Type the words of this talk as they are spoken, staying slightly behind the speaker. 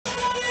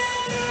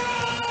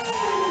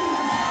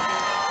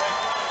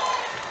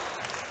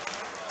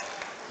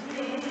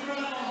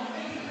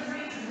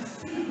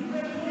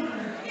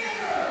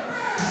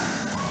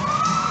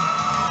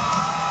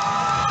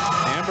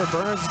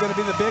Burns is going to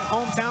be the big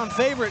hometown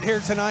favorite here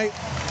tonight.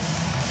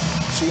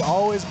 She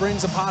always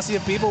brings a posse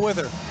of people with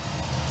her.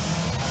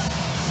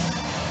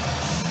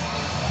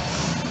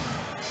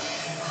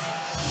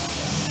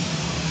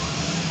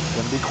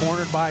 Going to be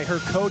cornered by her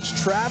coach,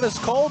 Travis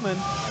Coleman.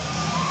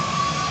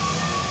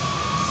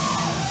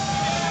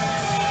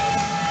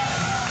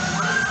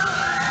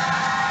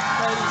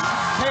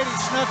 Katie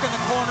Snook in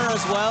the corner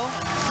as well.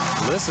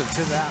 Listen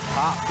to that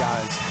pop,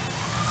 guys.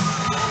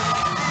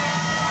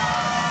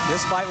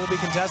 This fight will be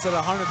contested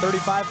at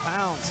 135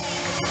 pounds.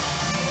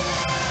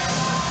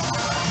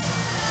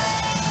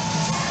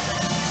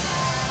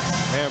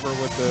 Amber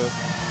with the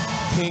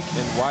pink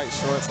and white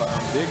shorts.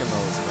 I'm digging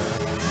those,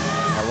 man.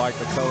 I like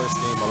the color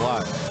scheme a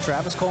lot.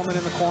 Travis Coleman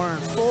in the corner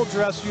in full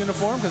dress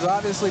uniform, because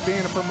obviously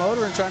being a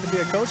promoter and trying to be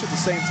a coach at the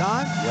same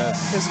time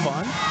is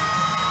fun.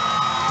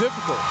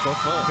 Difficult, but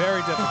fun.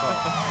 Very difficult.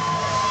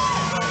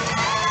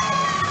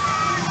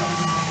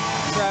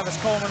 Travis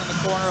Coleman in the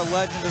corner, a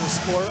legend of the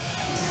sport.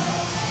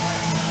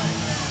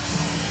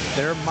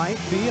 There might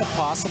be a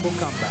possible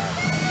comeback.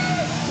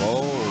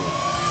 Whoa,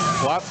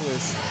 plot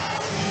twist.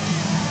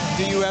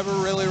 Do you ever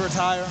really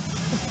retire?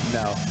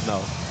 No,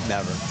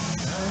 never.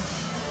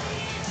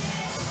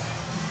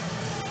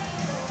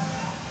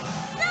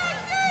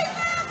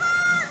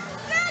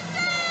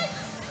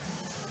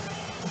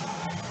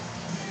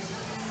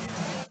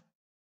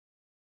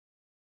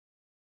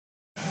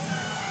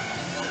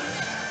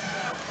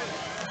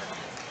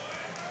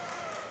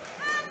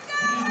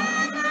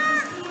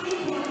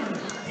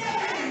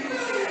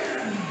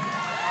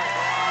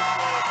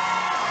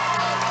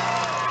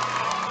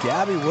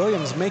 Gabby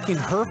Williams making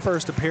her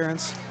first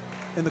appearance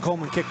in the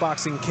Coleman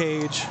kickboxing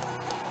cage.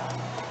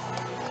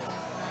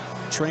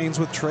 Trains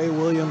with Trey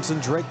Williams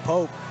and Drake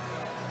Pope.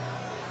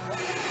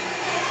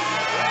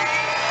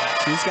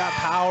 She's got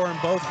power in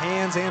both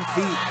hands and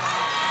feet.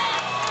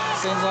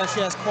 Seems like she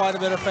has quite a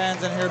bit of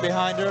fans in here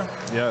behind her.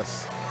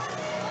 Yes.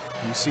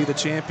 You see the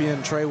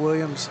champion, Trey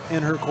Williams,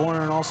 in her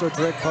corner, and also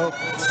Drake Pope.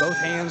 Both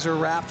hands are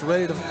wrapped,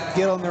 ready to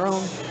get on their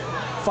own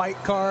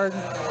fight card.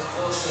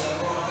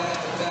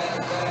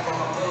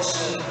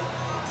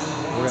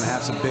 We're going to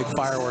have some big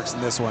fireworks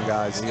in this one,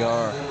 guys. We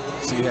are.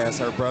 She has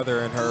her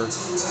brother and her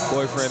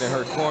boyfriend in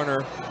her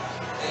corner,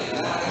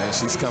 and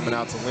she's coming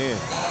out to win.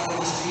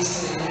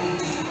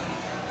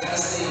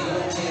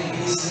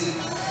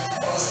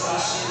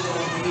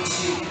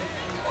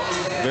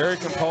 Very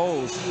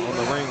composed on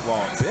the ring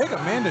walk. Big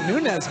Amanda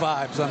Nunes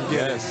vibes, I'm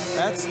getting.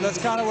 Yes. That's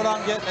kind of what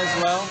I'm getting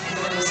as well.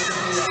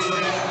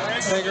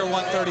 Bigger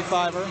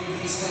 135er.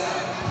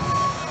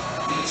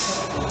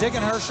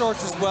 Digging her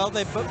shorts as well.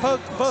 They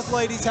both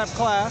ladies have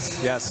class.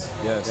 Yes.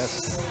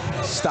 Yes.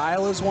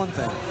 Style is one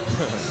thing.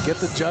 Get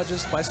the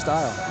judges by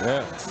style.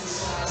 Yeah.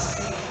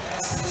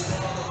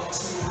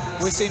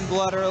 We've seen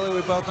blood early.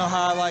 We both know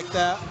how I like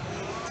that.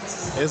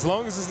 As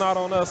long as it's not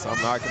on us,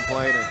 I'm not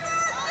complaining.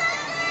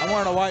 I'm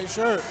wearing a white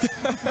shirt.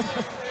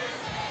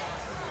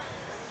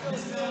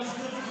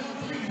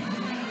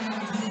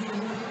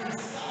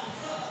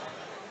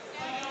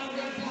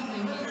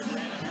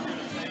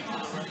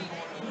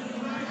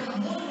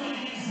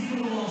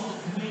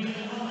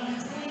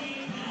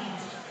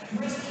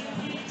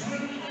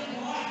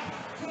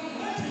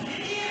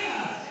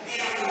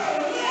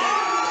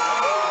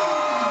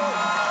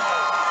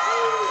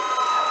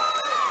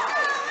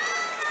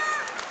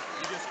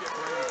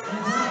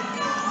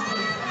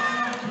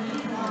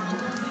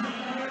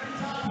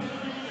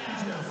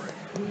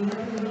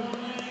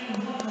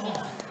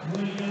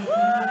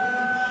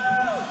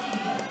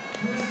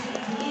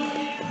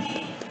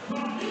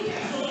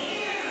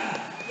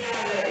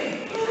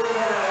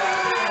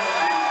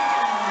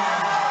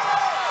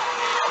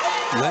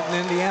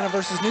 Indiana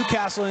versus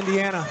Newcastle,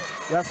 Indiana.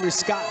 Referee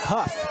Scott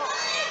Huff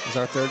is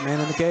our third man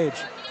in the cage.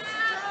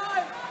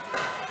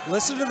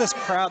 Listen to this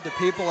crowd. The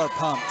people are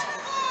pumped.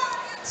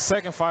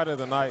 Second fight of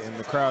the night, and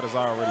the crowd is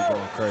already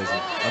going crazy.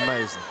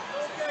 Amazing.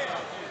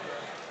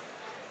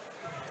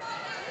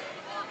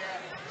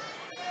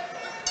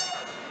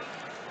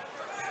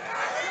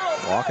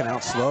 Walking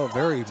out slow,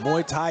 very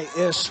Muay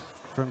Thai-ish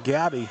from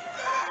Gabby.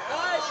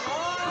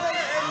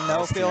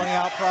 No feeling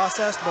out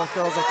process. Both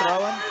girls are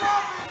throwing.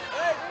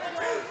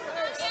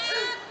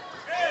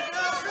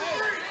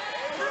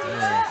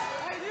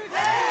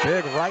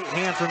 Big right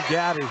hand from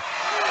Gabby.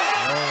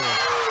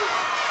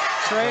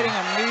 Trading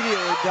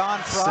immediately Don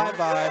Fry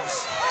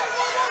vibes.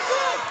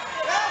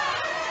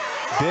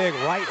 Big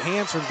right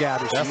hands from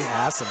Gabby. She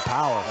has some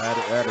power.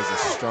 That is a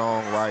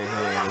strong right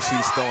hand, and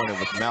she's throwing it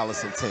with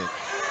malice intent.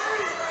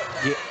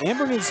 Yeah,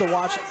 Amber needs to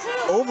watch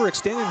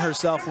overextending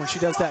herself when she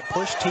does that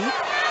push teep.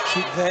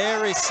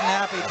 Very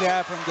snappy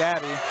jab from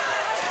Gabby.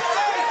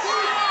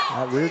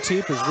 That rear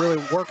teep is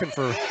really working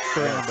for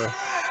Amber.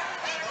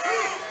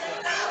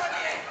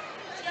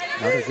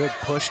 Another good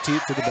push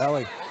teep to the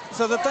belly.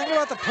 So the thing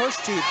about the push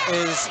teep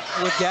is,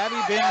 with Gabby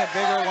being a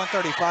bigger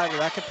 135er,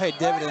 that could pay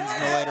dividends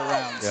in the later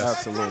rounds. Yes.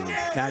 Absolutely.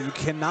 Now you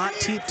cannot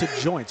teep to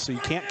joints, so you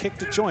can't kick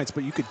to joints,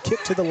 but you could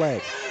kick to the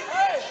leg.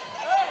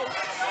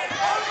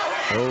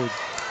 Oh,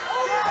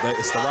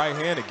 It's the right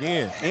hand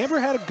again. Amber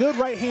had a good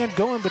right hand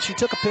going, but she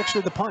took a picture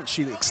of the punch.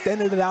 She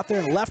extended it out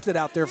there and left it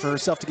out there for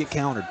herself to get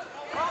countered.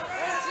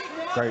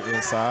 Great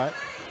inside.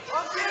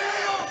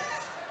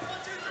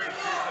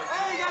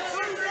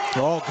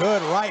 Oh,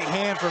 good right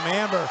hand from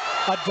Amber.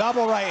 A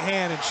double right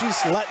hand, and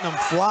she's letting them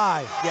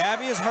fly.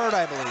 Gabby is hurt,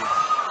 I believe.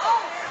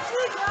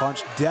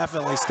 Punch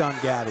definitely stunned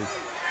Gabby.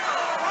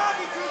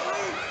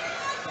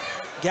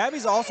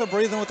 Gabby's also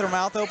breathing with her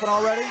mouth open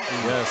already.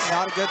 Yes.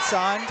 Not a good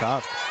sign.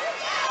 Tough.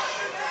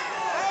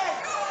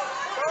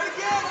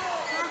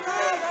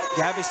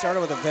 Gabby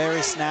started with a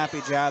very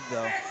snappy jab,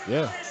 though.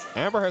 Yeah.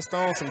 Amber has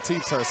thrown some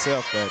teeps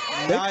herself, but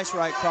nice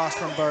right cross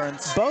from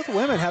Burns. Both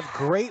women have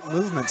great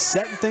movement,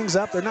 setting things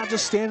up. They're not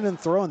just standing and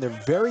throwing. They're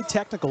very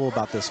technical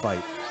about this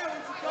fight.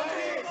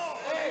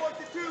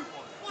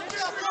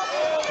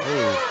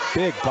 Ooh,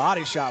 big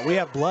body shot. We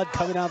have blood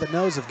coming out of the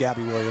nose of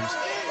Gabby Williams.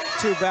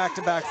 2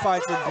 back-to-back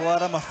fights with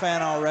blood. I'm a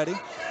fan already.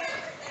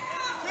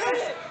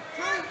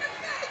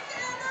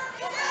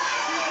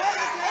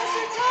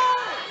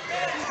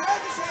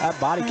 That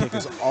body kick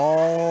is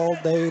all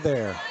day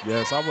there.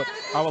 yes,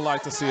 I would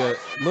like to see a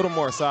little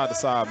more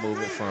side-to-side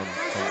movement from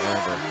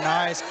Amber.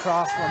 Nice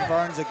cross from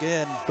Burns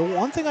again. The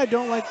one thing I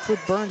don't like with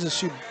Burns is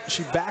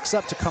she backs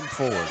up to come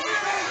forward.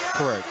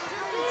 Correct.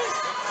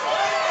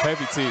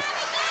 Heavy teeth.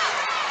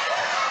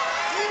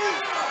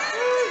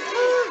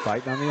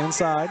 Fighting on the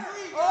inside.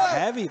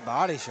 Heavy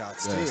body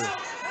shots, Yes. too.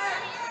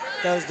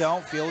 Those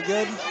don't feel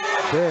good.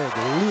 Big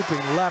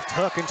looping left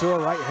hook into a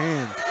right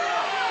hand.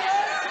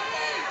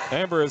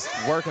 Amber is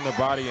working the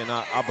body, and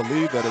I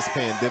believe that it's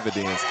paying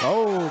dividends.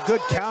 Oh, good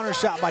counter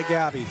shot by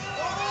Gabby.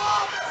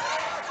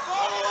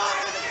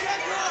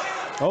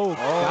 Oh,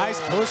 nice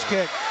push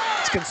kick.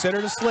 It's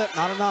considered a slip,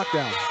 not a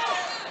knockdown.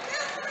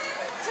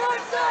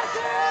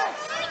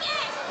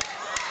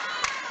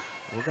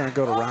 We're going to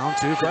go to round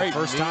 2 for the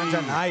first time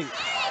tonight.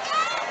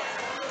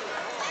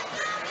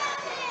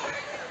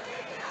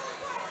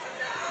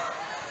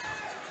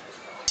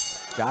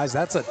 Guys,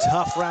 that's a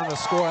tough round to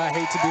score. I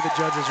hate to be the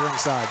judges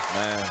ringside.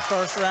 Man.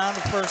 First round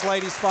of first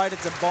ladies fight.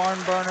 It's a barn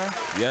burner.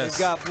 Yes. They've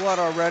got blood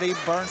already.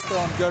 Burns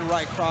throwing good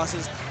right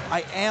crosses.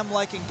 I am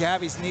liking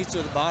Gabby's knees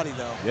to the body,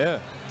 though.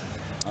 Yeah.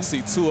 I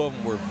see 2 of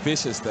them were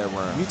vicious that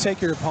round. You take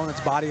your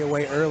opponent's body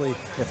away early.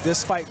 If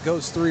this fight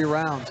goes 3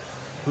 rounds,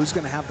 who's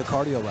going to have the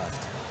cardio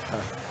left?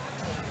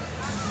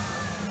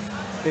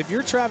 If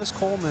you're Travis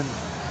Coleman,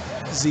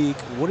 Zeke,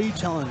 what are you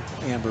telling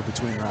Amber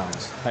between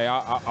rounds? Hey,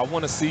 I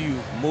want to see you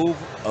move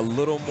a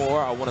little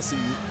more. I want to see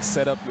you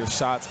set up your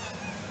shots.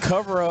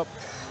 Cover up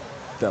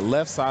the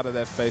left side of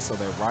that face so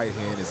that right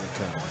hand isn't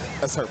coming.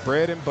 That's her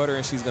bread and butter,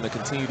 and she's going to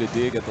continue to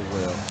dig at the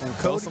well. And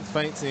throw some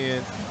feints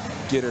in,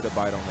 get her to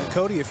bite on that.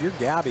 Cody, if you're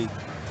Gabby,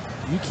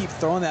 you keep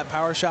throwing that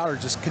power shot or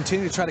just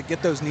continue to try to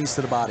get those knees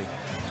to the body?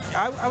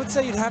 I would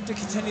say you'd have to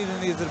continue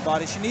to knees to the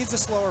body. She needs a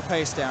slower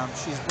pace down.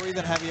 She's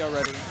breathing heavy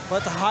already.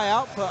 But the high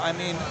output, I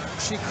mean,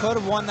 she could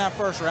have won that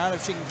first round.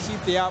 If she can keep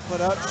the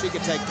output up, she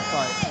could take the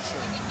fight for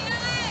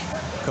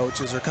sure.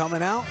 Coaches are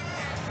coming out.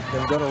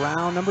 Going to go to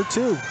round number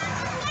 2.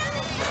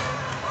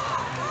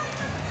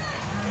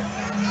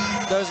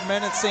 Those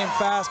minutes seem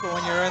fast, but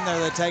when you're in there,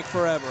 they take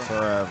forever.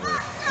 Forever.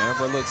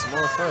 Amber looks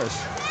more fresh.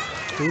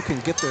 Who can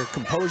get their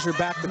composure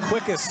back the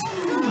quickest?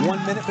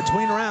 1 minute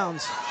between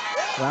rounds.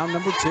 Round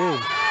number 2.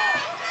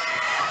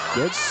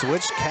 Good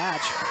switch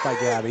catch by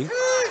Gabby.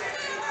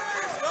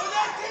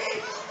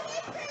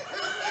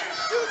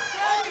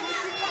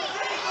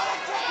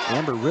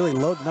 Amber really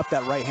loading up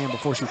that right hand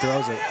before she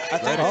throws it.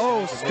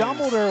 Oh,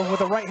 stumbled her with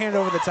a right hand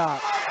over the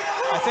top.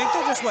 I think they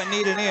just went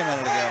knee to knee a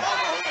minute ago.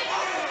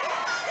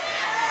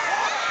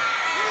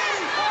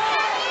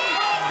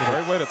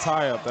 Great way to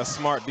tie up. That's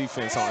smart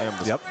defense on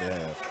Amber's. Yep.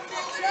 Yeah.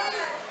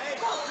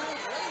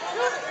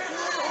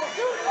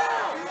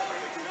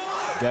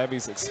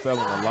 Gabby's expelling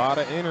a lot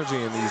of energy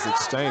in these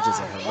exchanges,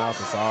 and her mouth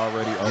is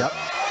already open. Yep.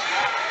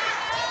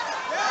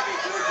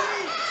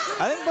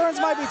 I think Burns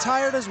might be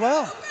tired as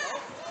well.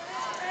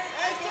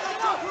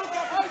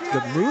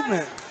 The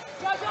movement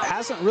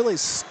hasn't really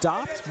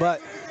stopped,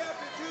 but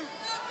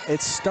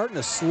it's starting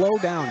to slow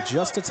down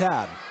just a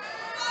tad.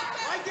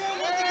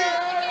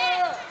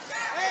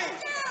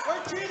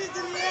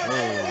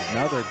 Oh,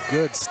 another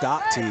good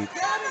stop teep.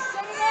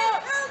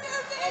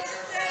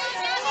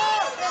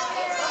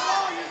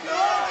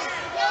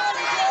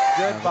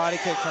 Good body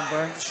kick from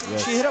Burns.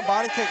 Yes. She hit a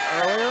body kick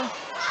earlier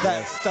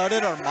that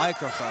thudded our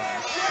microphone.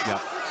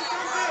 Yeah.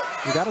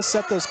 You got to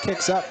set those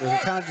kicks up. They're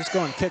kind of just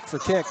going kick for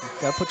kick.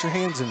 Got to put your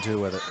hands into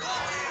with it.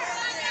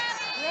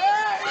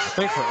 I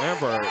think for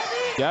Amber,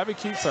 Gabby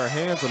keeps her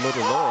hands a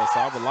little lower, so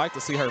I would like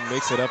to see her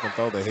mix it up and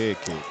throw the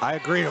head kick. I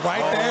agree.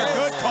 Right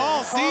there. Good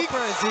call, Zeke.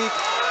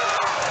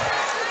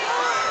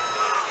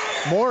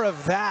 More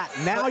of that.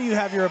 Now you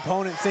have your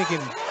opponent thinking,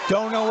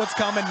 don't know what's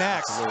coming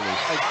next.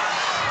 Absolutely.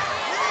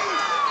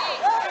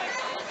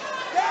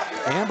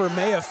 Amber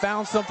may have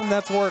found something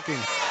that's working.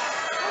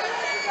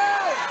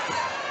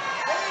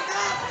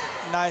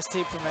 Nice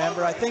teep from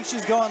Amber. I think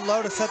she's going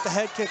low to set the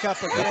head kick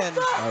up again.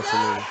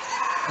 Absolutely.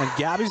 And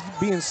Gabby's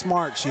being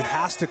smart. She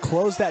has to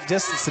close that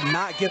distance to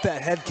not get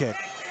that head kick.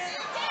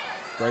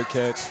 Great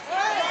catch.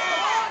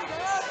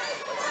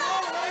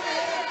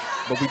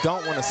 But we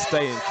don't want to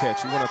stay and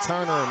catch. You want to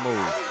turn her and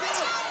move.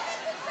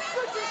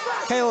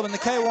 Caleb, in the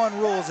K1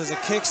 rules, is a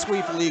kick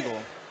sweep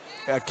legal?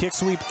 A kick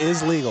sweep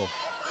is legal.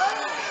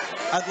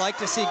 I'd like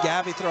to see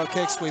Gabby throw a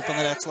kick sweep on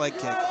the next leg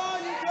kick.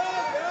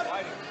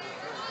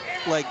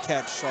 Leg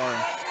catch, sorry.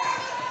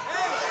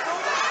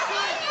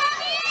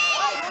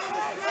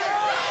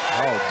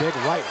 Oh, big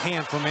right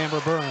hand from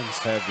Amber Burns.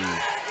 Heavy.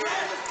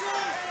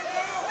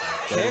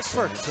 Kick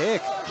for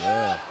kick.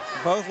 Yeah.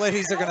 Both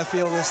ladies are going to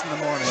feel this in the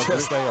morning.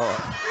 Yes, they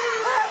are.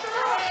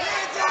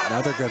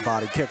 Another good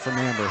body kick from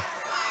Amber.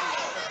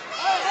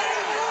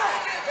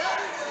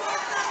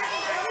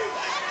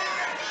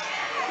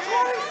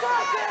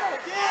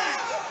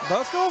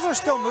 Both girls are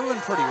still moving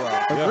pretty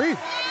well. Agreed.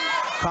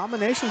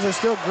 Combinations are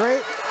still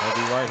great.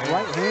 Heavy right hand.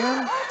 Right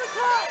hand.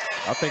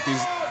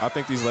 I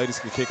think these ladies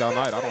can kick all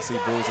night. I don't see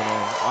bruising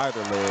on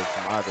either leg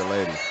from either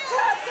lady.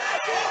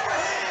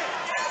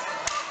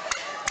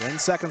 10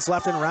 seconds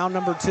left in round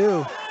number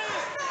 2.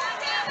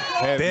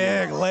 Heavy.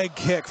 Big leg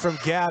kick from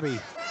Gabby.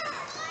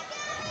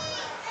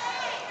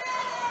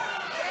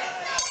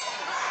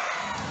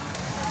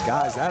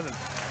 Guys,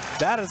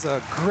 that is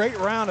a great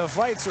round of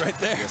fights right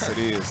there. Yes, it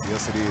is.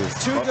 Yes, it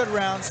is. Two good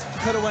rounds.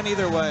 Could have went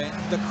either way.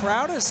 The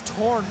crowd is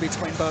torn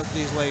between both of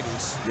these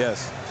ladies.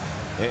 Yes.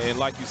 And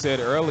like you said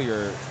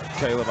earlier,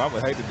 Caleb, I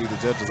would hate to be the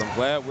judges. I'm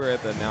glad we're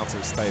at the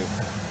announcer's table.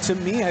 To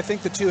me, I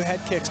think the two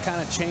head kicks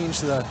kind of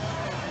changed the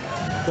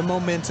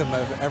momentum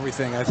of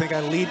everything. I think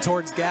I lead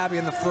towards Gabby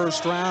in the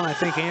first round. I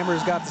think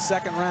Amber's got the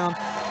second round.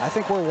 I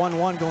think we're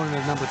 1-1 going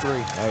into number 3.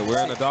 Hey,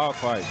 we're in a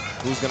dogfight.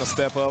 Who's going to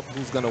step up?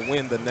 Who's going to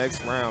win the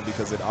next round?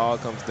 Because it all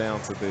comes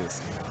down to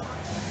this.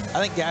 I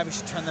think Gabby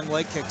should turn them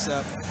leg kicks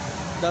up.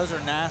 Those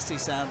are nasty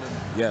sounding.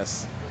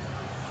 Yes.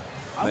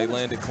 They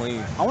landed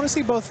clean. I want to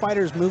see both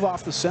fighters move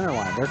off the center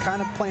line. They're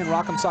kind of playing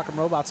rock'em sock'em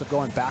robots of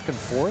going back and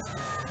forth,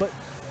 but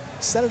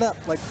set it up,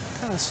 like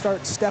kind of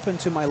start stepping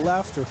to my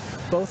left, or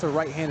both are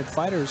right-handed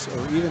fighters,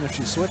 or even if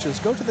she switches,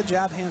 go to the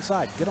jab hand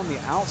side, get on the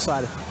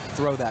outside,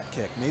 throw that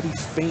kick, maybe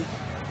feint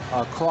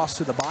cross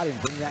to the body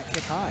and bring that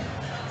kick high.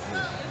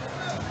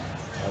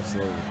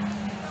 Absolutely.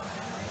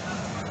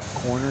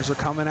 Corners are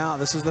coming out.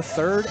 This is the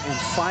third and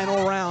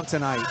final round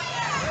tonight.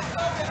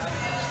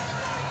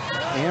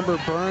 Amber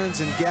Burns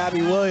and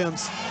Gabby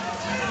Williams.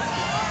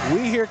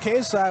 We here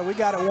K-side, we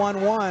got it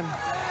 1-1.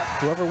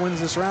 Whoever wins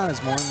this round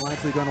is more than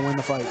likely going to win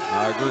the fight.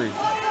 I agree.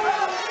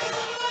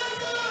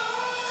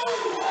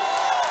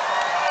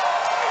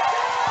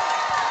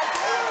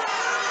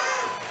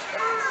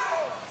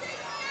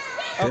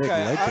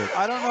 Okay,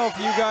 I don't know if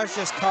you guys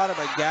just caught it,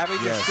 but Gabby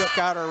just shook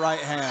out her right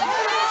hand.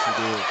 She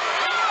did.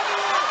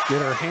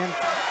 Did her hand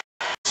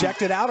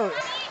checked it out, or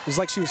it was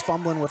like she was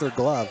fumbling with her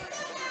glove?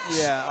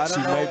 Yeah, I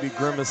don't know. She may be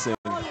grimacing.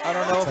 I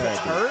don't know if it's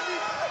hurt.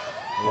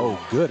 Oh,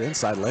 good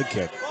inside leg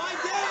kick.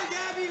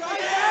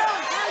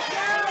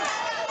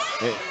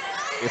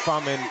 If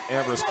I'm in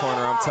Amber's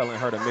corner, I'm telling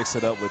her to mix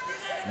it up with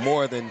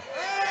more than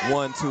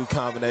 1-2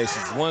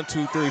 combinations. 1,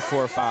 2, 3,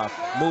 4, 5.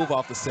 Move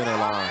off the center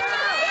line.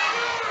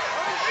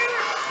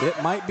 It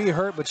might be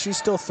hurt, but she's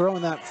still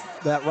throwing that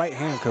right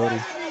hand, Cody.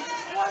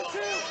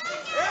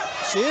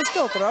 She is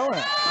still throwing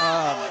it.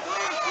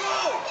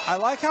 I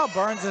like how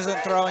Burns isn't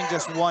throwing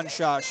just one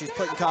shot. She's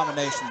putting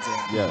combinations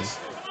in. Yes.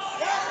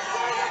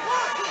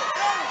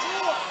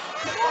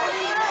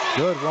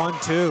 Good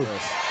 1-2.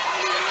 Yes.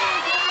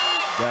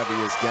 Gabby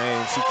is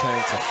game. She came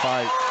to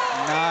fight.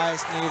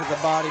 Nice knee to the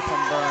body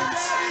from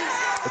Burns.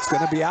 It's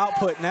going to be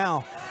output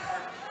now.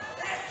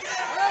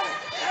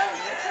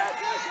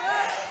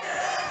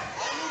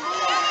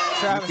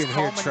 Travis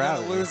Coleman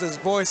going to lose his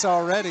voice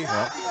already.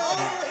 Yep.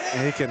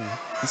 And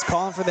he's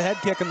calling for the head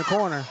kick in the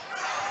corner.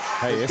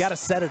 Hey, you got to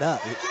set it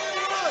up.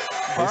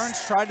 Burns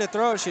tried to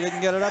throw it. She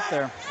didn't get it up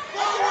there.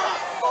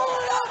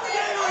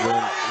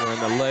 We're in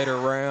the later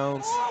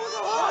rounds.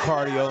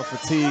 Cardio and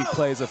fatigue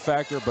plays a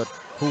factor, but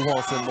who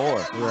wants it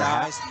more?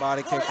 Nice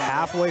body kick.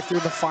 Halfway through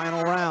the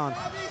final round.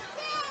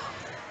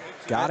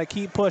 Got to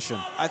keep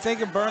pushing. I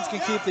think if Burns can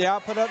keep the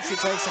output up, she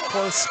takes a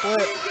close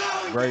split.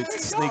 Great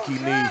sneaky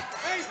knee.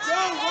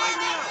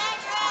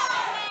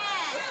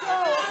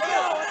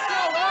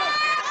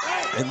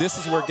 And this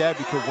is where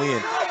Gabby could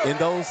win. In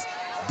those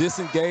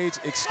disengaged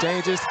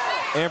exchanges,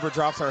 Amber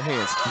drops her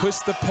hands. Push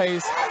the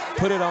pace,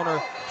 put it on her,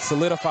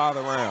 solidify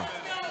the round.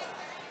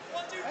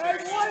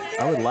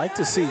 I would like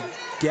to see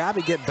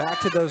Gabby get back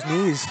to those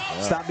knees.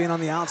 Yeah. Stop being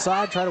on the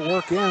outside, try to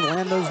work in,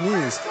 land those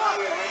knees.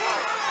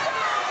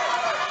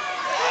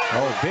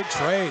 Oh, big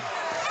trade.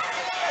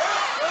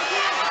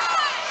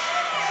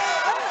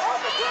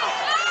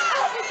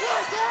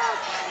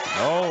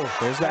 Oh,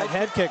 there's that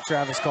head kick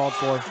Travis called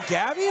for.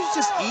 Gabby is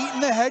just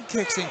eating the head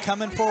kicks and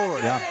coming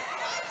forward. Yeah.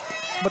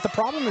 But the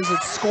problem is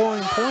it's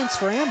scoring points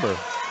for Amber.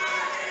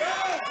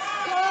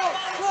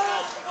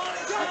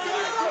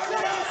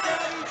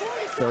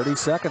 "30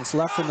 seconds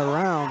left in the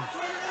round.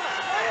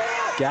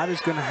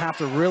 Gabby's going to have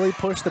to really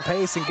push the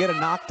pace and get a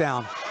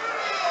knockdown.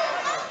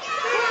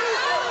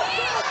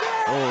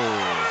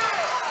 Oh.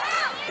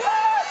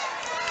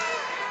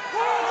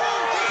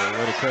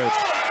 What a catch.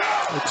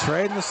 They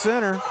trade in the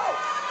center.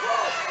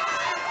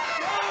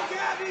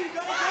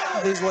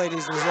 These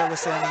ladies deserve a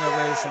standing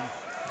ovation.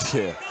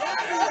 Yeah.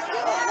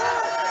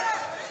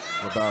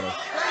 Without a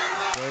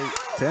great.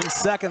 10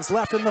 seconds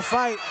left in the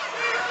fight.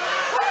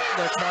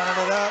 They're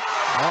turning it up.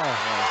 Oh.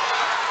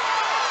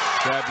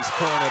 Gabby's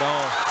pouring it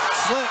on.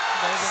 Slip.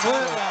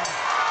 Slip.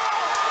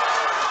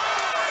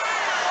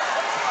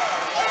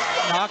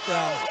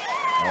 Knockdown.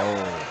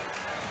 Oh.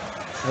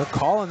 They're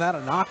calling that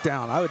a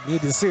knockdown. I would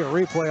need to see a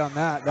replay on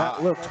that.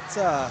 That looked.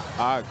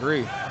 I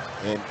agree.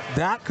 And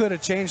that could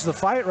have changed the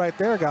fight right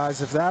there,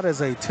 guys, if that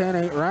is a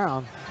 10-8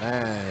 round.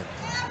 man,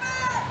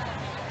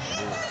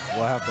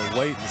 we'll have to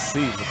wait and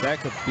see. But that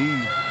could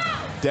be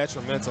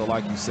detrimental,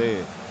 like you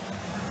said.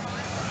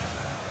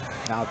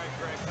 Now,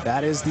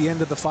 that is the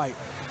end of the fight.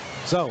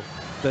 So,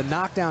 the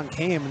knockdown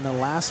came in the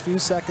last few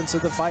seconds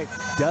of the fight.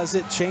 Does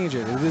it change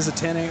it? It is a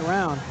 10-8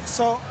 round.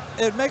 So,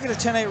 it'd make it a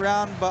 10-8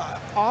 round,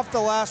 but off the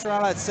last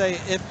round, I'd say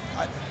if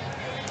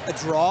a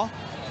draw.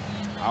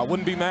 I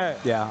wouldn't be mad.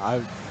 Yeah,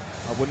 I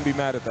wouldn't be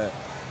mad at that.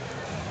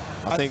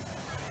 I think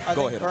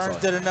Go ahead. Burns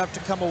did enough to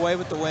come away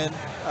with the win.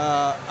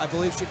 I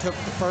believe she took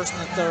the first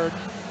and the third.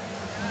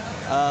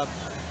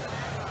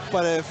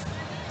 But if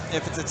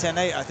it's a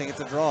 10-8, I think it's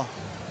a draw.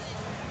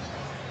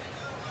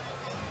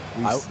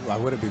 I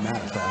wouldn't be mad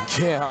at that.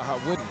 Yeah,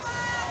 I wouldn't.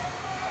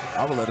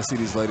 I would love to see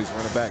these ladies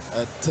running back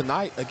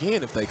tonight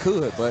again if they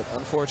could, but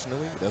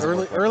unfortunately, it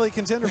doesn't early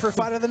contender for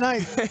fight of the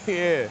night.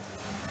 Yeah,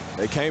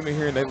 they came in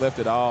here and they left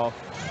it all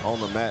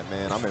on the mat,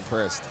 man. I'm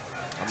impressed.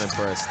 I'm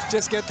impressed.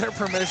 Just get their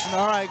permission.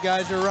 All right,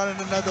 guys, you're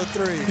running another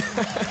 3.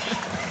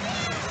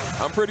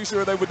 I'm pretty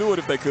sure they would do it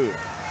if they could.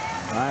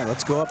 All right,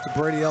 let's go up to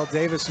Brady L.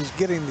 Davis, who's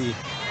getting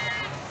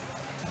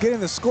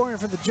the scoring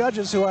for the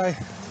judges, who I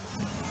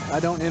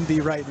don't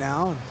envy right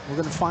now. And we're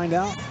going to find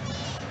out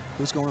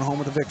who's going home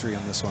with a victory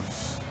on this one.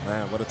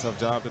 Man, what a tough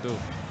job to do.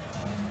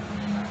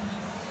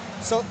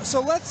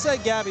 So let's say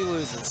Gabby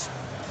loses.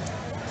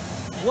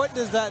 What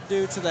does that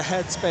do to the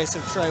headspace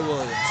of Trey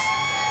Williams?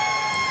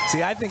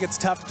 See, I think it's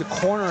tough to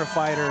corner a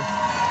fighter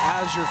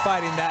as you're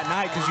fighting that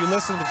night, because you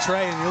listen to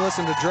Trey and you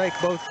listen to Drake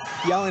both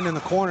yelling in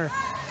the corner.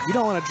 You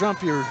don't want to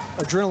dump your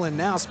adrenaline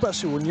now,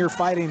 especially when you're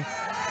fighting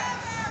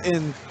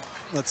in,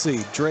 let's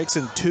see, Drake's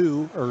in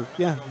 2, or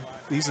yeah,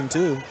 he's in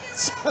 2.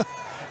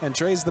 And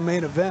Trey's the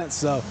main event,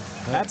 so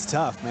that's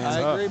tough, man.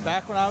 I agree.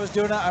 Back when I was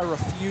doing it, I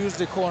refused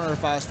to corner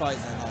if I was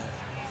fighting that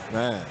night.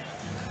 Man,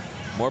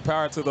 more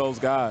power to those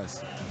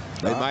guys.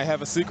 They might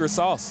have a secret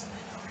sauce.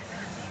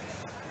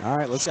 All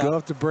right, let's go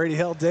up to Brady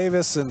Hill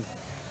Davis and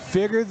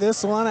figure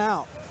this one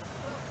out.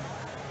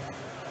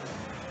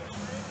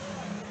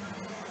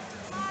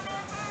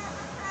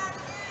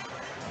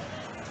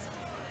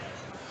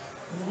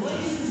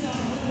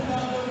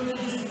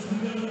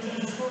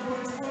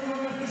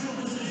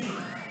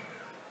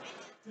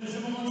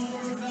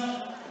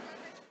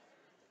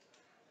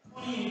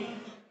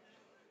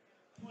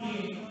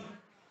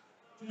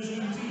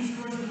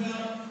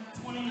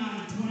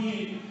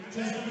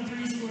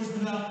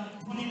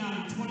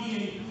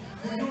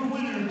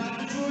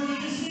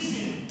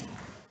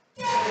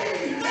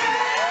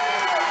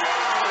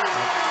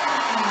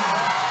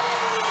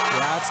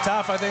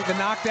 I think the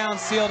knockdown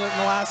sealed it in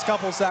the last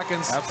couple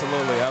seconds.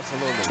 Absolutely,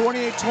 absolutely.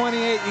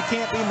 28-28, you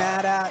can't be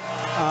mad at.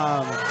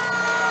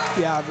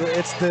 Yeah,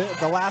 it's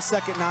the last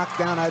second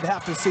knockdown. I'd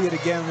have to see it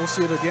again. We'll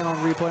see it again on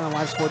replay on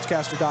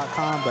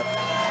livesportscaster.com. But,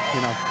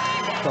 you know,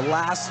 the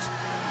last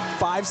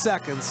 5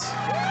 seconds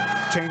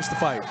changed the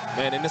fight.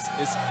 Man, and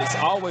it's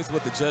always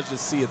what the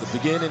judges see at the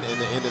beginning and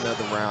the ending of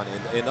the round.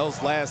 And in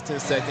those last 10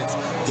 seconds,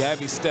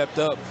 Gabby stepped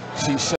up. She showed